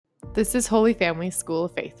This is Holy Family School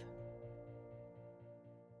of Faith.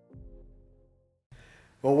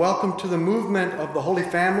 Well, welcome to the movement of the Holy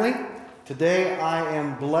Family. Today I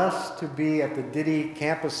am blessed to be at the Diddy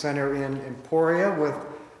Campus Center in Emporia with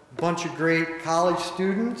a bunch of great college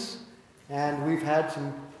students, and we've had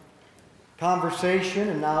some conversation,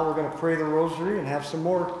 and now we're going to pray the rosary and have some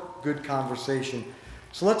more good conversation.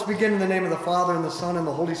 So let's begin in the name of the Father, and the Son, and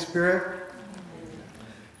the Holy Spirit.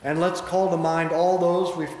 And let's call to mind all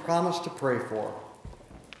those we've promised to pray for.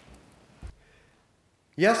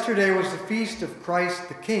 Yesterday was the feast of Christ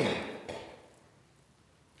the King.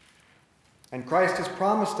 And Christ has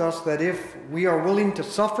promised us that if we are willing to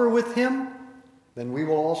suffer with him, then we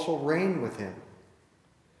will also reign with him.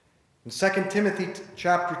 In 2 Timothy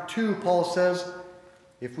chapter 2, Paul says,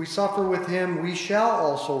 if we suffer with him, we shall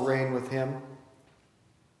also reign with him.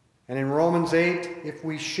 And in Romans 8, if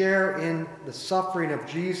we share in the suffering of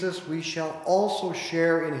Jesus, we shall also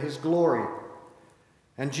share in his glory.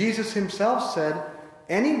 And Jesus himself said,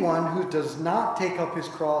 anyone who does not take up his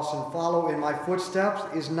cross and follow in my footsteps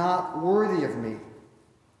is not worthy of me.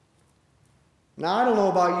 Now, I don't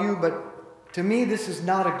know about you, but to me, this is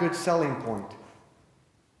not a good selling point.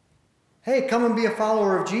 Hey, come and be a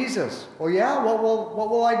follower of Jesus. Oh yeah? What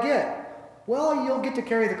will I get? Well, you'll get to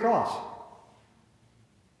carry the cross.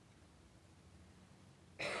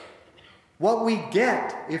 What we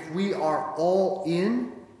get if we are all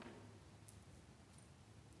in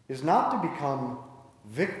is not to become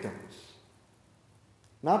victims,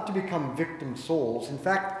 not to become victim souls. In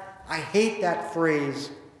fact, I hate that phrase,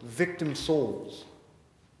 victim souls.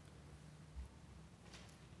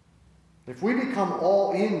 If we become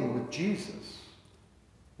all in with Jesus,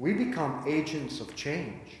 we become agents of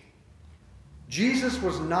change. Jesus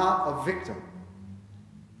was not a victim.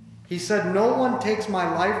 He said, no one takes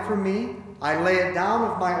my life from me. I lay it down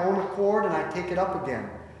of my own accord and I take it up again.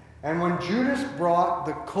 And when Judas brought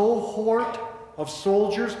the cohort of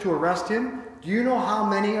soldiers to arrest him, do you know how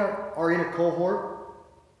many are in a cohort?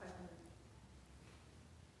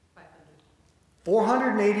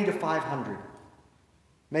 480 to 500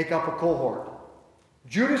 make up a cohort.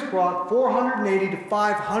 Judas brought 480 to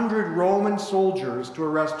 500 Roman soldiers to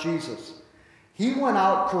arrest Jesus. He went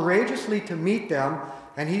out courageously to meet them,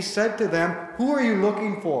 and he said to them, who are you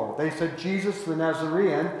looking for? They said, Jesus the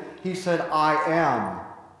Nazarene. He said, I am.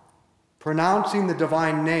 Pronouncing the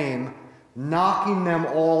divine name, knocking them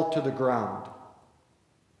all to the ground.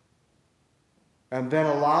 And then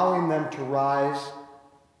allowing them to rise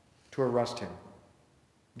to arrest him.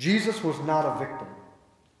 Jesus was not a victim.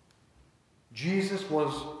 Jesus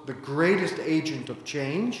was the greatest agent of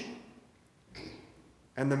change,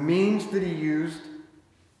 and the means that he used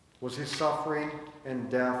was his suffering and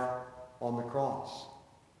death on the cross.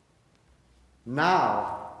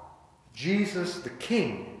 Now, Jesus the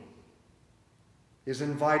King is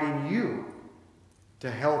inviting you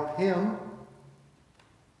to help him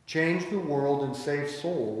change the world and save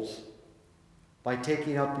souls by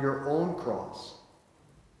taking up your own cross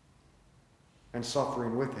and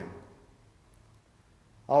suffering with him.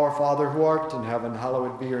 Our Father who art in heaven,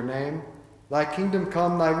 hallowed be your name. Thy kingdom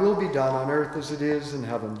come, thy will be done on earth as it is in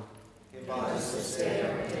heaven. Give us this day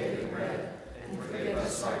our daily bread, and forgive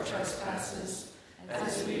us our trespasses,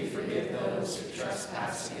 as we forgive those who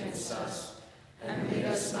trespass against us. And lead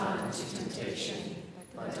us not into temptation,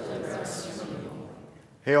 but deliver us from evil.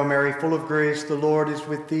 Hail Mary, full of grace, the Lord is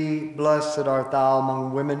with thee. Blessed art thou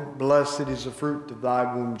among women. Blessed is the fruit of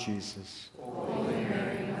thy womb, Jesus. Holy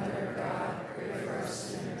Mary, Mother of God, pray for us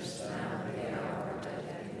sinners, now and at the hour of our death.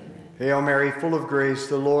 Amen. Hail Mary, full of grace,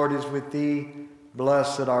 the Lord is with thee.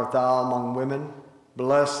 Blessed art thou among women.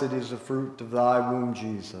 Blessed is the fruit of thy womb,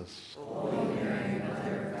 Jesus. Holy Mary,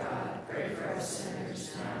 Mother of God, pray for us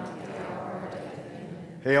sinners, now and at the hour of our death.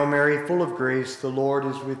 Amen. Hail Mary, full of grace, the Lord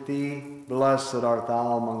is with thee. Blessed art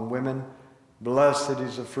thou among women. Blessed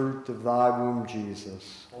is the fruit of thy womb,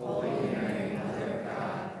 Jesus. Holy Mary, Mother of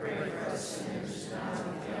God, pray for us sinners, now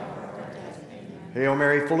and at the hour of our death. Amen. Hail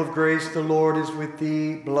Mary, full of grace, the Lord is with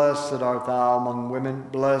thee. Blessed art thou among women.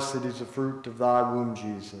 Blessed is the fruit of thy womb,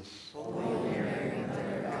 Jesus. Holy Mary,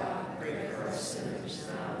 Mother of God, pray for us sinners,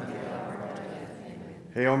 now and at the hour of our death.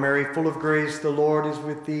 Amen. Hail Mary, full of grace, the Lord is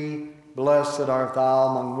with thee. Blessed art thou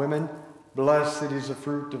among women. Blessed is the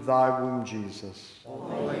fruit of thy womb, Jesus.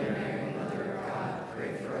 Holy Mary, Mother of God,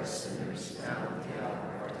 pray for us sinners, now and at the hour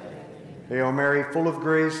of our death. Amen. Hail Mary, full of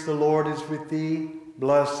grace, the Lord is with thee.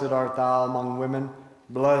 Blessed art thou among women.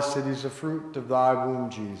 Blessed is the fruit of thy womb,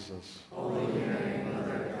 Jesus. Holy Mary,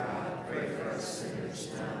 Mother of God, pray for us sinners,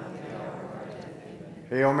 now and at the hour of our death. Amen.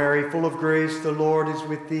 Hail Mary, full of grace, the Lord is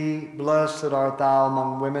with thee. Blessed art thou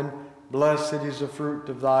among women. blessed is the fruit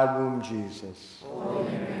of thy womb, Jesus. Holy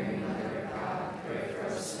Mary, Mother of God, pray for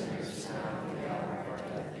us sinners now and at the hour of our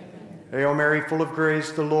death. Amen. Hail Mary, full of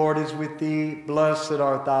grace, the Lord is with thee. Blessed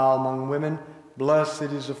art thou among women. Blessed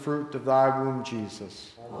is the fruit of thy womb,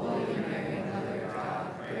 Jesus. Holy Mary, Mother of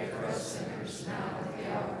God, pray for us sinners now and at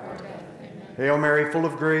the hour of our death. Amen. Hail Mary, full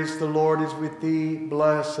of grace, the Lord is with thee.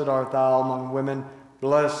 Blessed art thou among women.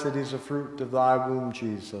 Blessed is the fruit of thy womb,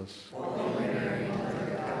 Jesus. Holy Mary,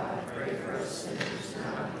 Mother of God, pray for us sinners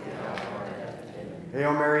now and at the hour of our death. Amen.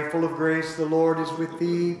 Hail Mary, full of grace, the Lord is with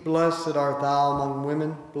thee. Blessed art thou among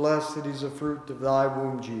women. Blessed is the fruit of thy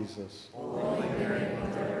womb, Jesus. Holy Mary,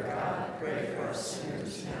 Mother of God, pray for us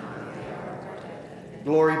sinners now and at the hour of our death. Amen.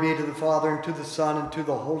 Glory be to the Father, and to the Son, and to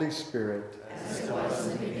the Holy Spirit. As it was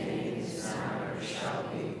in the beginning, is now, and ever shall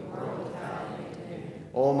be, world without end. Amen.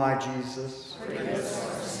 O my Jesus, Forgive us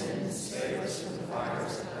our sins, save us from the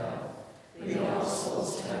fires of hell. Lead all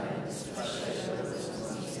souls to heaven, especially those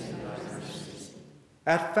most in need of mercy.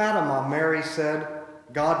 at Fatima, Mary said,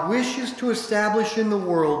 God wishes to establish in the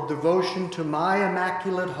world devotion to my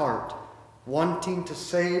Immaculate Heart, wanting to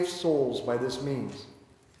save souls by this means.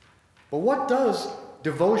 But what does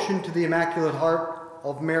devotion to the Immaculate Heart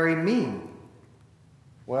of Mary mean?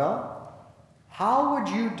 Well, how would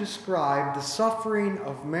you describe the suffering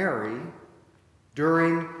of Mary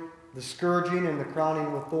during the scourging and the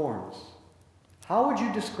crowning with thorns? How would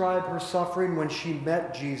you describe her suffering when she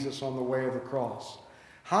met Jesus on the way of the cross?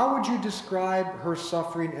 How would you describe her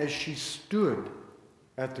suffering as she stood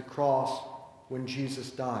at the cross when Jesus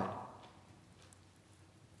died?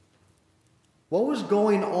 What was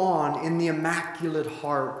going on in the Immaculate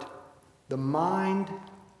Heart, the mind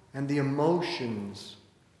and the emotions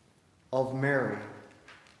of Mary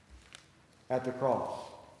at the cross?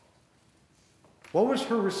 What was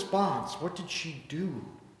her response? What did she do?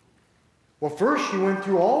 Well, first she went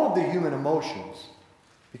through all of the human emotions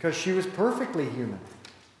because she was perfectly human.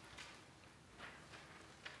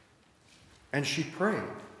 And she prayed.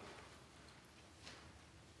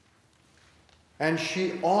 And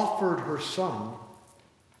she offered her son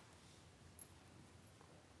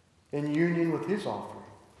in union with his offering.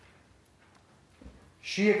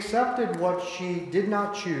 She accepted what she did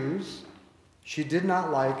not choose, she did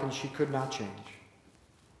not like, and she could not change.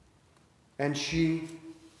 And she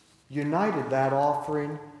united that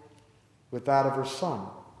offering with that of her son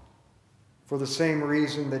for the same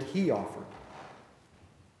reason that he offered,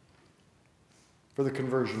 for the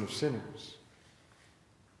conversion of sinners.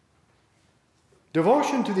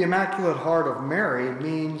 Devotion to the Immaculate Heart of Mary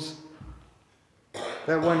means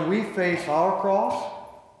that when we face our cross,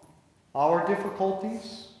 our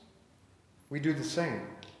difficulties, we do the same.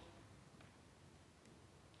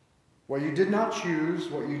 What you did not choose,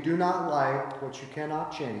 what you do not like, what you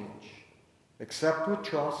cannot change, accept with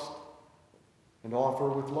trust and offer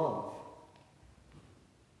with love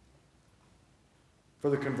for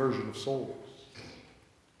the conversion of souls.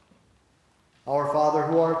 Our Father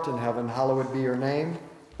who art in heaven, hallowed be your name.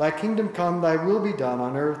 Thy kingdom come, thy will be done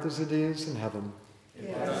on earth as it is in heaven.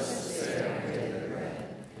 Give us this day our daily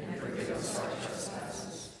bread, and forgive us our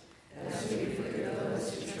trespasses, as we forgive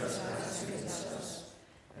those who trespass against us.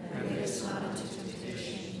 And lead us not into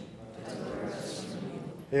temptation, but deliver us from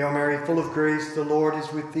evil. Hail Mary, full of grace, the Lord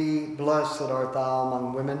is with thee. Blessed art thou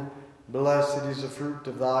among women. Blessed is the fruit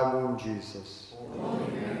of thy womb, Jesus.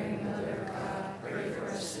 Holy Mary, Mother of God, pray for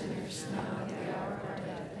us sinners now and at the hour of our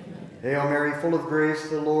death. Amen. Hail Mary, full of grace,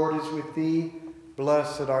 the Lord is with thee.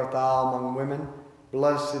 Blessed art thou among women.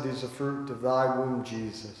 Blessed is the fruit of thy womb,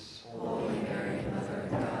 Jesus. Holy Mary, Mother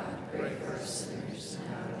of God, pray for us sinners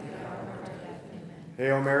now and at the hour of our death. Amen.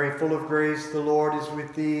 Hail Mary, full of grace, the Lord is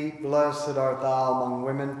with thee. Blessed art thou among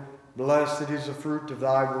women. Blessed is the fruit of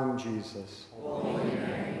thy womb, Jesus. Holy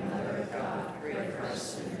Mary, Mother of God, pray for us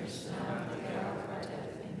sinners now and at the hour of our death.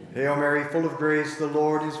 Amen. Hail Mary, full of grace, the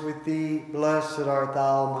Lord is with thee. Blessed art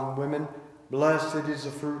thou among women. Blessed is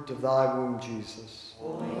the fruit of thy womb, Jesus.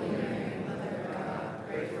 Holy Mary, Mother of God,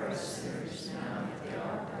 pray for us sinners now and at the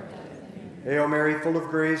hour of our death. Amen. Hail Mary, full of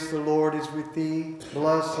grace, the Lord is with thee.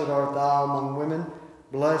 Blessed art thou among women.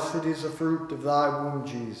 Blessed is the fruit of thy womb,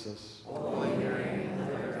 Jesus. Holy Mary,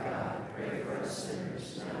 Mother of God, pray for us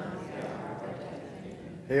sinners now and at the hour of our death.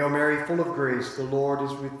 Amen. Hail Mary, full of grace, the Lord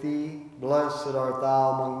is with thee. Blessed art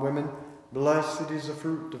thou among women. Blessed is the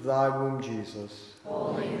fruit of thy womb, Jesus.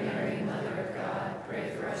 Holy Mary, Mother of God,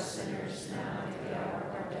 pray for us sinners now and at the hour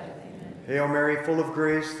of our death. Amen. Hail Mary, full of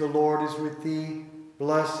grace, the Lord is with thee.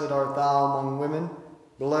 Blessed art thou among women.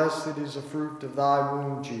 Blessed is the fruit of thy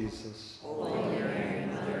womb, Jesus. Holy Mary,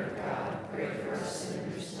 Mother of God, pray for us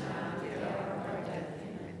sinners now and at the hour of our death.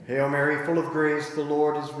 Amen. Hail Mary, full of grace, the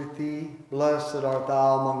Lord is with thee. Blessed art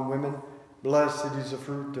thou among women. Blessed is the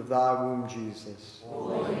fruit of thy womb, Jesus.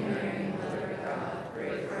 Holy Mary, Mother of God,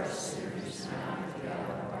 pray for us sinners now and at the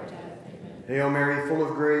hour of our death. Amen. Hail Mary, full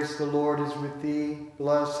of grace, the Lord is with thee.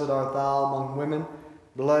 Blessed art thou among women.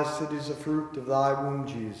 Blessed is the fruit of thy womb,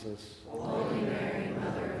 Jesus. Holy Mary,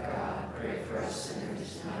 Mother of God, pray for us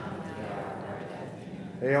sinners now and at the hour of our death.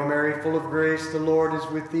 Amen. Hail Mary, full of grace, the Lord is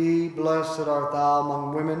with thee. Blessed art thou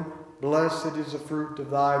among women. Blessed is the fruit of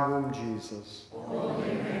thy womb, Jesus.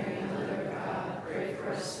 Holy Mary, Mother of God, pray for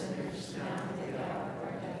us sinners now and at the hour of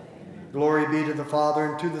our death. Amen. Glory be to the Father,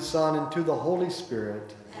 and to the Son, and to the Holy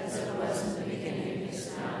Spirit. As it was in the beginning,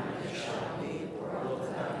 is now, and ever shall be, world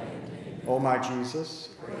without end. Amen. O my Jesus,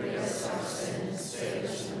 Forgive us our sins, save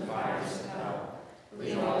us from the fires of hell.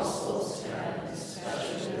 Lead all souls to heaven,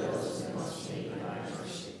 especially those in most need of thy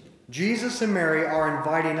mercy. Jesus and Mary are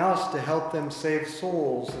inviting us to help them save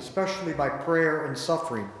souls, especially by prayer and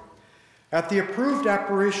suffering. At the approved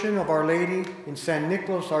apparition of Our Lady in San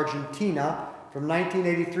Nicolas, Argentina, from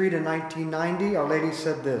 1983 to 1990, Our Lady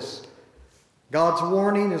said this: God's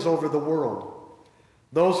warning is over the world.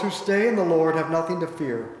 Those who stay in the Lord have nothing to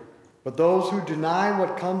fear, but those who deny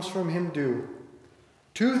what comes from him do.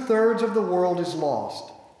 2/3 of the world is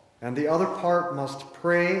lost, and the other part must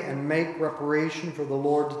pray and make reparation for the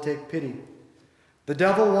Lord to take pity. The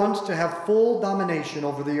devil wants to have full domination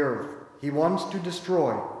over the earth. He wants to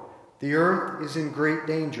destroy. The earth is in great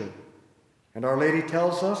danger. And Our Lady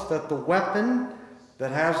tells us that the weapon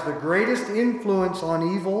that has the greatest influence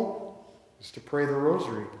on evil is to pray the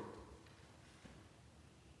rosary.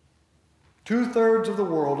 2/3 of the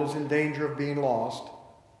world is in danger of being lost,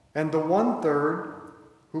 and the 1/3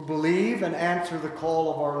 who believe and answer the call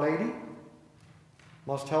of Our Lady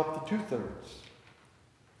must help the 2/3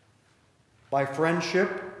 by friendship,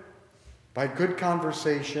 by good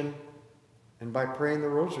conversation, and by praying the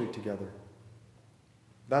rosary together.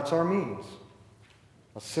 That's our means,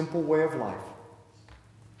 a simple way of life.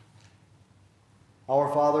 Our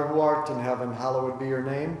Father who art in heaven, hallowed be your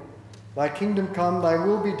name. Thy kingdom come, thy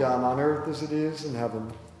will be done on earth as it is in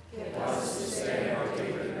heaven. Give us this day our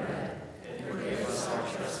daily bread, and forgive us our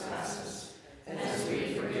trespasses, as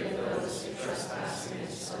we forgive those who trespass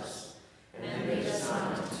against us. And lead us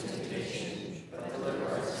not into temptation, but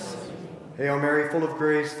deliver us from evil. Hail Mary, full of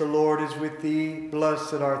grace, the Lord is with thee.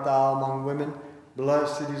 Blessed art thou among women.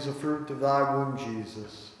 Blessed is the fruit of thy womb,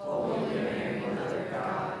 Jesus. Holy Mary, Mother of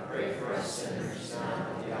God, pray for us sinners now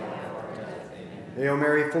and at the hour of our death. Amen. Hail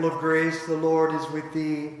Mary, full of grace, the Lord is with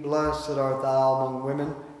thee. Blessed art thou among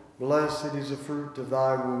women. Blessed is the fruit of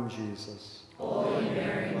thy womb, Jesus. Holy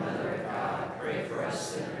Mary, Mother of God, pray for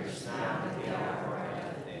us sinners now and at the hour of our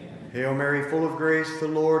death. Amen. Hail Mary, full of grace, the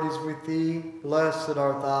Lord is with thee. Blessed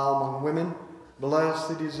art thou among women.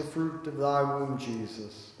 Blessed is the fruit of thy womb,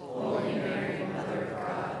 Jesus. Holy Mary, Mother of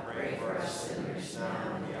God, pray for us sinners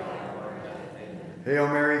now and at the hour of our death. Amen. Hail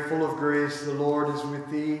Mary, full of grace, the Lord is with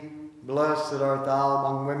thee. Blessed art thou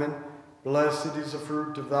among women. Blessed is the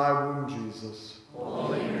fruit of thy womb, Jesus.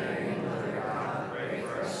 Holy Mary, Mother of God, pray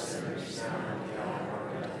for us sinners now and at the hour of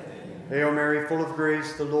our death. Amen. Hail Mary, full of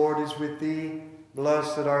grace, the Lord is with thee.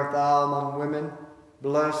 Blessed art thou among women.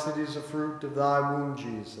 Blessed is the fruit of thy womb,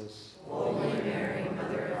 Jesus. Holy Mary,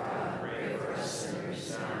 Mother of God, pray for us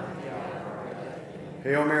sinners now and at the hour of our death. Amen.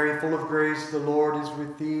 Hail Mary, full of grace, the Lord is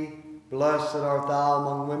with thee. Blessed art thou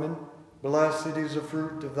among women. Blessed is the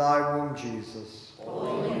fruit of thy womb, Jesus.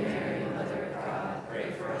 Holy Mary, Mother of God,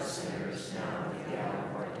 pray for us sinners now and at the hour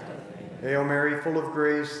of our death. Amen. Hail Mary, full of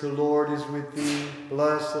grace, the Lord is with thee.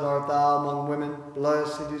 Blessed art thou among women.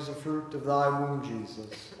 Blessed is the fruit of thy womb,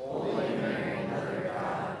 Jesus. Holy Mary, Mother of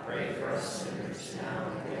God, pray for us sinners now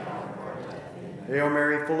and at the hour of our death. Amen. Hail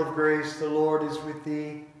Mary, full of grace, the Lord is with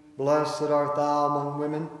thee. Blessed art thou among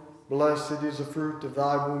women. Blessed is the fruit of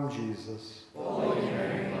thy womb, Jesus. Holy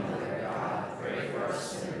Mary, Mother of God, pray for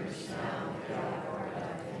us sinners now and at the hour of our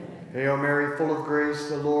death. Amen. Hail Mary, full of grace,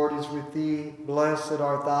 the Lord is with thee. Blessed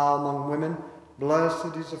art thou among women.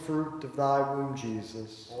 Blessed is the fruit of thy womb,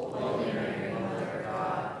 Jesus. Holy Mary, Mother of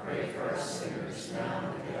God, pray for us sinners now and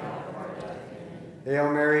at the hour of our death. Amen.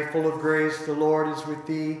 Hail Mary, full of grace, the Lord is with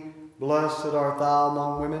thee. Blessed art thou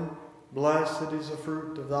among women. Blessed is the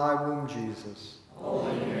fruit of thy womb, Jesus.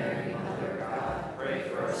 Holy Mary, Mother of God, pray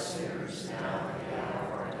for us sinners now and at the hour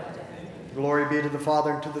of our death. Amen. Glory be to the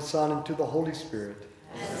Father, and to the Son, and to the Holy Spirit.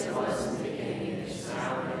 As it was in the beginning, is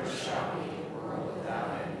now, and ever shall be, world without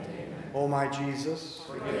end. Amen. O my Jesus,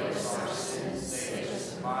 Forgive us our sins, save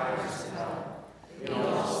us from fires of hell. Lead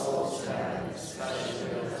all souls to heaven, especially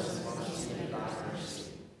those in most need of thy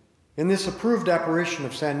mercy. in this approved apparition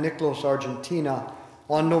of San Nicolas, Argentina,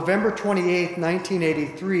 On November 28,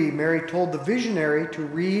 1983, Mary told the visionary to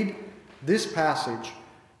read this passage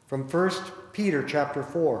from 1 Peter chapter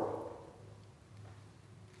 4.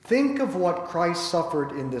 Think of what Christ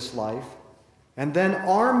suffered in this life, and then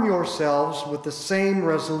arm yourselves with the same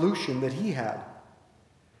resolution that he had.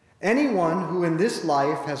 Anyone who in this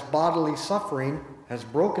life has bodily suffering has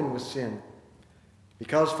broken with sin,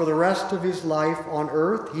 because for the rest of his life on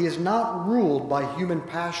earth he is not ruled by human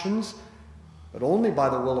passions, but only by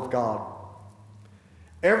the will of God.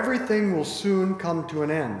 Everything will soon come to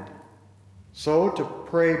an end. So, to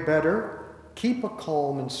pray better, keep a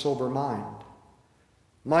calm and sober mind.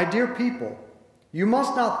 My dear people, you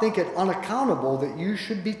must not think it unaccountable that you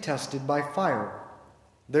should be tested by fire.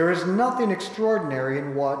 There is nothing extraordinary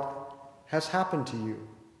in what has happened to you.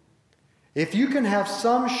 If you can have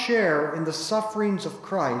some share in the sufferings of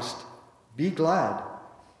Christ, be glad,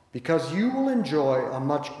 because you will enjoy a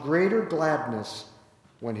much greater gladness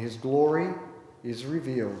when his glory is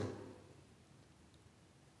revealed.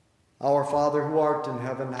 Our Father who art in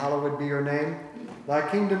heaven, hallowed be your name. Thy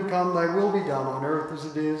kingdom come, thy will be done on earth as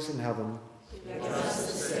it is in heaven. Give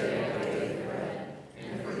us this day our daily bread,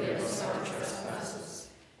 and forgive us our trespasses,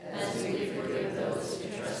 as we forgive those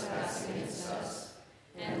who trespass against us.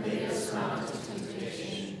 And lead us not into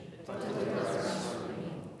temptation, but deliver us from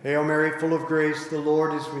evil. Hail Mary, full of grace, the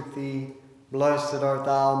Lord is with thee. Blessed art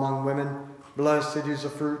thou among women. Blessed is the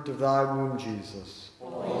fruit of thy womb, Jesus.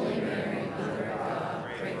 Holy Mary, Mother of God,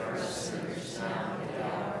 pray for us sinners now and at the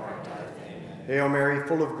hour of our death. Amen. Hail Mary,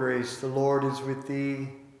 full of grace, the Lord is with thee.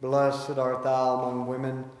 Blessed art thou among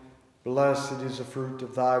women. Blessed is the fruit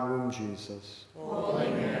of thy womb, Jesus. Holy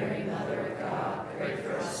Mary, Mother of God, pray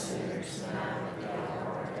for us sinners now and at the hour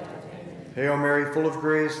of our death. Amen. Hail Mary, full of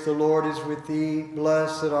grace, the Lord is with thee.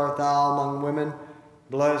 Blessed art thou among women.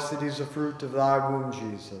 Blessed is the fruit of thy womb,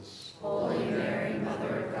 Jesus. Holy Mary,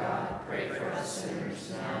 Mother of God, pray for us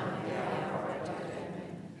sinners now and at the hour of our death.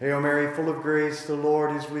 Amen. Hail Mary, full of grace, the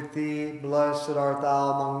Lord is with thee. Blessed art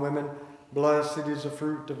thou among women. Blessed is the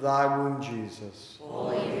fruit of thy womb, Jesus.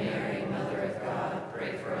 Holy Mary, Mother of God,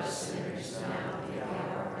 pray for us sinners now and at the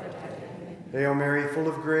hour of our death. Amen. Hail Mary, full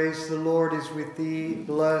of grace, the Lord is with thee.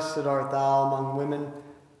 Blessed art thou among women.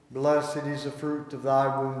 Blessed is the fruit of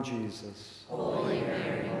thy womb, Jesus. Holy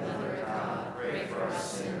Mary, Mother of God, pray for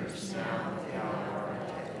us sinners now and at the hour of our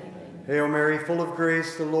death. Amen. Hail Mary, full of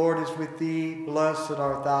grace, the Lord is with thee. Blessed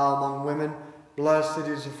art thou among women. Blessed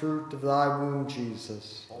is the fruit of thy womb,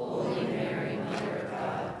 Jesus. Holy Mary, Mother of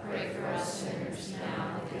God, pray for us sinners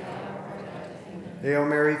now and at the hour of our death. Amen. Hail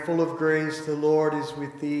Mary, full of grace, the Lord is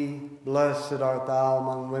with thee. Blessed art thou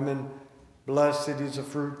among women. Blessed is the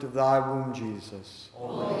fruit of thy womb, Jesus.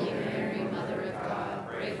 Holy Mary, Mother of God,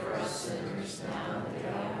 pray for us sinners now and at the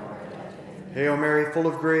hour of our death. Amen. Hail Mary, full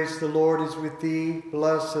of grace, the Lord is with thee.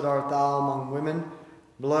 Blessed art thou among women.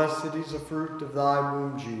 Blessed is the fruit of thy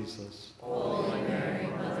womb, Jesus. Holy Mary,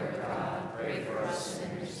 Mother of God, pray for us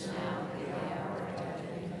sinners now and at the hour of our death.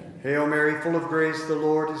 Amen. Hail Mary, full of grace, the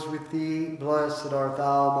Lord is with thee. Blessed art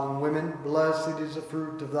thou among women. Blessed is the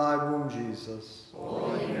fruit of thy womb, Jesus.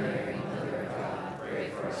 Holy Mary, Mother of God,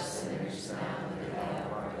 pray for us sinners now and at the hour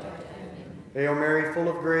of our death. Amen. Hail Mary, full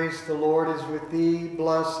of grace, the Lord is with thee.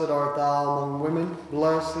 Blessed art thou among women.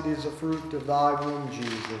 Blessed is the fruit of thy womb,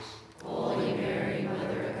 Jesus. Holy Mary,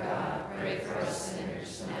 Mother of God, pray for us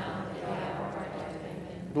sinners now and at the hour of our death.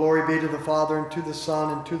 Amen. Glory be to the Father, and to the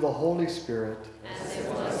Son, and to the Holy Spirit. As it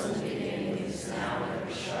was in the beginning, is now, and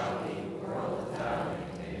ever shall be, world without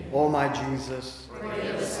end. Amen. O my Jesus,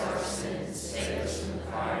 Forgive us our sins, save us from the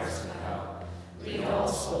fires of hell. Lead all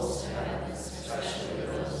souls to heaven, especially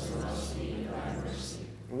those who most need thy mercy.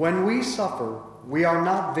 when we suffer, we are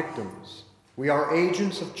not victims. We are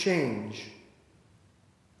agents of change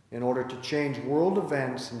in order to change world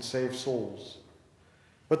events and save souls.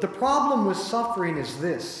 But the problem with suffering is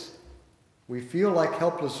this: we feel like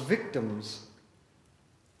helpless victims,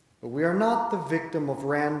 but we are not the victim of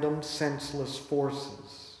random, senseless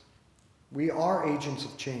forces. We are agents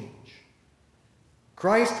of change.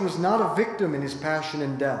 Christ was not a victim in his passion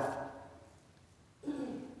and death.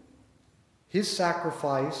 His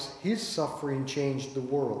sacrifice, his suffering changed the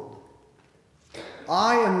world.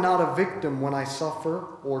 I am not a victim when I suffer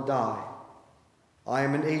or die. I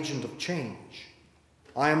am an agent of change.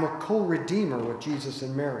 I am a co-redeemer with Jesus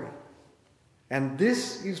and Mary. And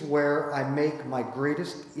this is where I make my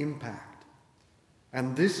greatest impact.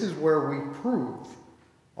 And this is where we prove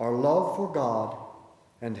our love for God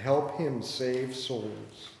and help him save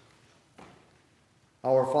souls.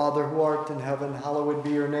 Our Father who art in heaven, hallowed be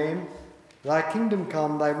your name. Thy kingdom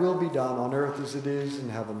come, thy will be done on earth as it is in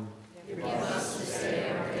heaven. Give us this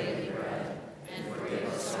day our daily bread, and forgive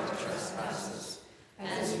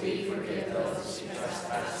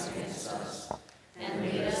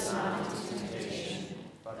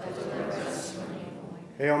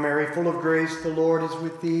Hail Mary, full of grace, the Lord is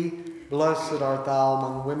with thee. Blessed art thou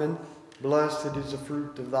among women. Blessed is the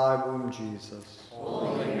fruit of thy womb, Jesus.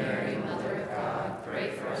 Holy Mary, Mother of God,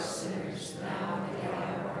 pray for us sinners, now and at the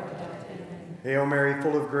hour of our death. Amen. Hail Mary,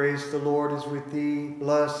 full of grace, the Lord is with thee.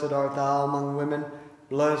 Blessed art thou among women.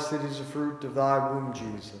 Blessed is the fruit of thy womb,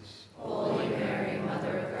 Jesus. Holy Mary,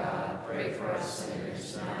 Mother of God, pray for us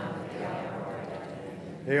sinners, now and at the hour of our death.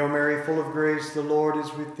 Amen. Hail Mary, full of grace, the Lord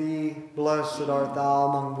is with thee. Blessed art thou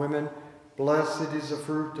among women. Blessed is the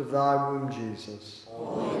fruit of thy womb, Jesus.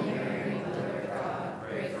 Holy Mary, Mother of God,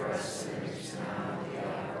 pray for us sinners, now and at the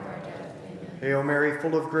hour of our death. Amen. Hail Mary,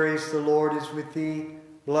 full of grace, the Lord is with thee.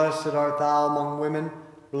 Blessed art thou among women.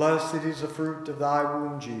 Blessed is the fruit of thy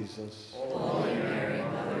womb, Jesus. Holy Mary,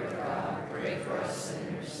 Mother of God, pray for us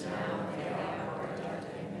sinners, now and at the hour of our death.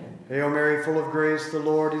 Amen. Hail Mary, full of grace, the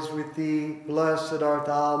Lord is with thee. Blessed art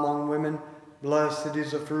thou among women. Blessed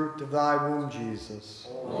is the fruit of thy womb, Jesus.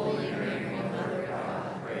 Holy Mary, Mother of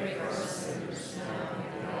God, pray for us sinners, now and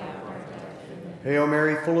at the hour of our death. Amen. Hail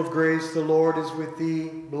Mary, full of grace, the Lord is with thee.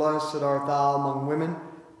 Blessed art thou among women.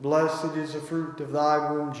 Blessed is the fruit of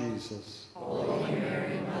thy womb, Jesus. Holy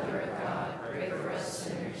Mary, Mother of God, pray for us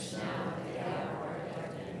sinners, now and at the hour of our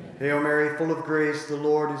death. Amen. Hail Mary, full of grace, the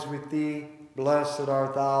Lord is with thee. Blessed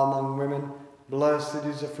art thou among women. Blessed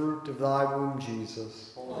is the fruit of thy womb,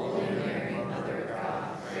 Jesus. Holy Mary, Mother of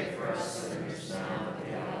God, pray for us sinners, now and at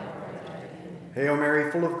the hour of our death. Amen. Hail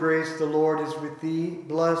Mary, full of grace, the Lord is with thee.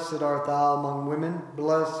 Blessed art thou among women.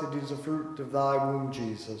 Blessed is the fruit of thy womb,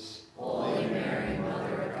 Jesus. Holy Mary,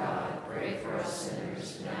 Mother of God, pray for us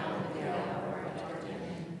sinners, now and at the hour of our death.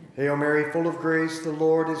 Amen. Hail Mary, full of grace, the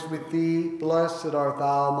Lord is with thee. Blessed art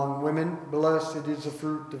thou among women. Blessed is the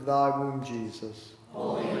fruit of thy womb, Jesus.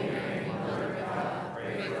 Holy Mary, Mother of God,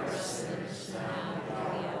 pray for us sinners, now and at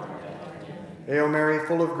the hour of our death. Amen. Hail Mary,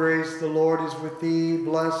 full of grace, the Lord is with thee.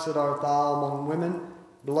 Blessed art thou among women.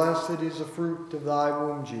 Blessed is the fruit of thy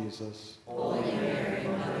womb, Jesus. Holy Mary,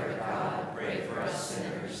 Mother of God, pray for us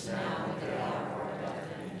sinners, now and at the hour of our death.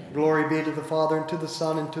 Amen. Glory be to the Father, and to the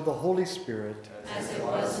Son, and to the Holy Spirit. As it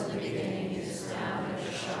was in the beginning, is now, and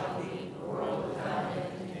ever shall be, world without end.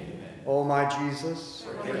 Amen. O my Jesus,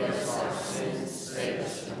 Forgive us our sins, save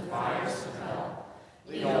us from the fires of hell.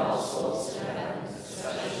 Lead all souls to heaven,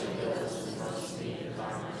 especially those in most need of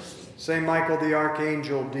thy mercy. Saint Michael the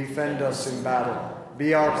Archangel, defend us in battle.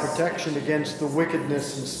 Be our protection against the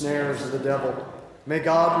wickedness and snares of the devil. May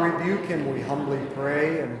God rebuke him, we humbly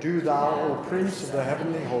pray, and do thou, O Prince of the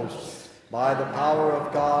heavenly hosts, by the power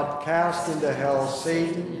of God, cast into hell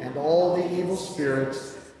Satan and all the evil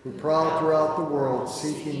spirits who prowl throughout the world,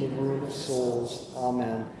 seeking the ruin of souls.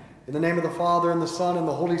 Amen. In the name of the Father, and the Son, and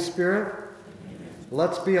the Holy Spirit,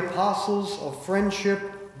 let's be apostles of friendship,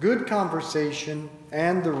 good conversation,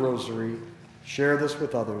 and the rosary. Share this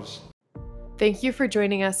with others. Thank you for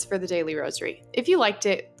joining us for the Daily Rosary. If you liked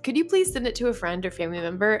it, could you please send it to a friend or family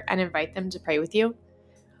member and invite them to pray with you?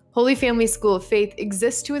 Holy Family School of Faith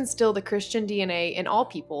exists to instill the Christian DNA in all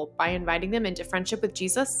people by inviting them into friendship with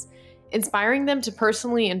Jesus, inspiring them to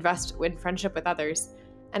personally invest in friendship with others,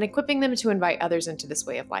 and equipping them to invite others into this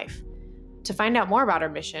way of life. To find out more about our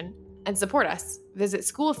mission and support us, visit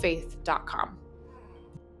schooloffaith.com.